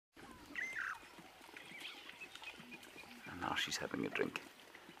Now she's having a drink,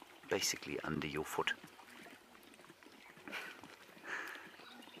 basically under your foot.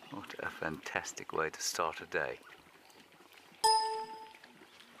 What a fantastic way to start a day.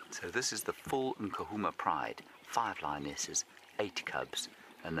 So this is the full Nkahuma pride, 5 lionesses, 8 cubs,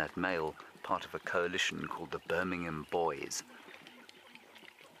 and that male part of a coalition called the Birmingham Boys.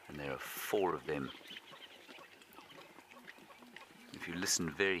 And there are 4 of them. If you listen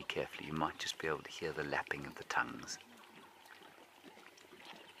very carefully, you might just be able to hear the lapping of the tongues.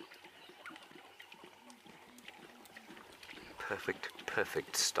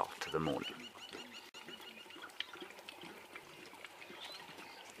 Perfect start to the morning.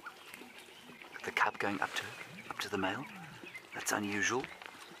 The cub going up to the male. That's unusual.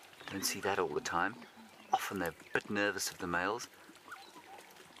 Don't see that all the time. Often they're a bit nervous of the males.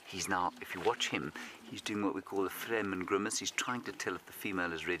 He's now, if you watch him, he's doing what we call a frem and grimace. He's trying to tell if the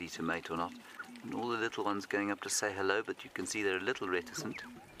female is ready to mate or not. And all the little ones going up to say hello, but you can see they're a little reticent.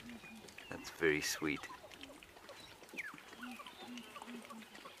 That's very sweet.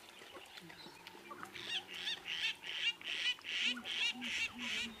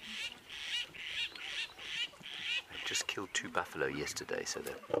 Just killed 2 buffalo yesterday, so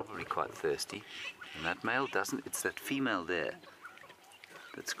they're probably quite thirsty. And that male doesn't, it's that female there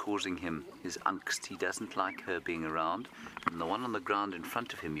that's causing him his angst. He doesn't like her being around. And the one on the ground in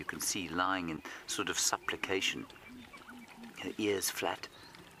front of him you can see lying in sort of supplication. Her ears flat.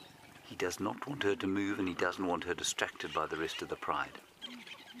 He does not want her to move, and he doesn't want her distracted by the rest of the pride.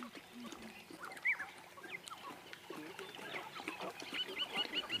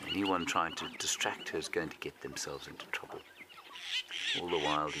 Anyone trying to distract her is going to get themselves into trouble. All the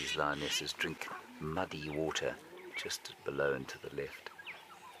while these lionesses drink muddy water just below and to the left.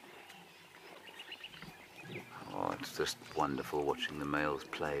 Oh, it's just wonderful watching the males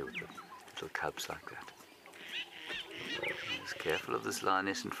play with the little cubs like that. Just careful of this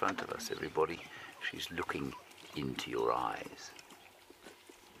lioness in front of us, everybody. She's looking into your eyes.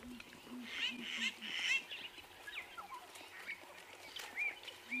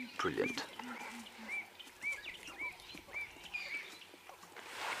 Brilliant.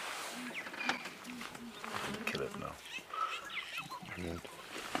 Kill it now. Brilliant.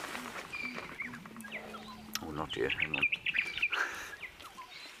 Oh, not yet. Hang on.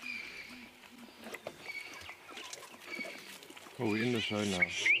 Oh, we're in the show now.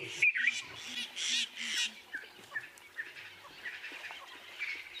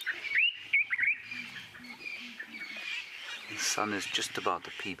 The sun is just about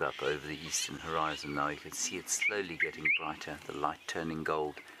to peep up over the eastern horizon now. You can see it slowly getting brighter, the light turning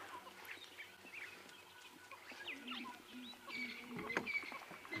gold.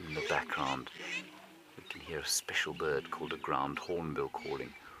 In the background, we can hear a special bird called a ground hornbill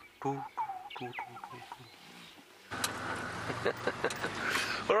calling.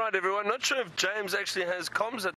 Alright everyone, not sure if James actually has comms at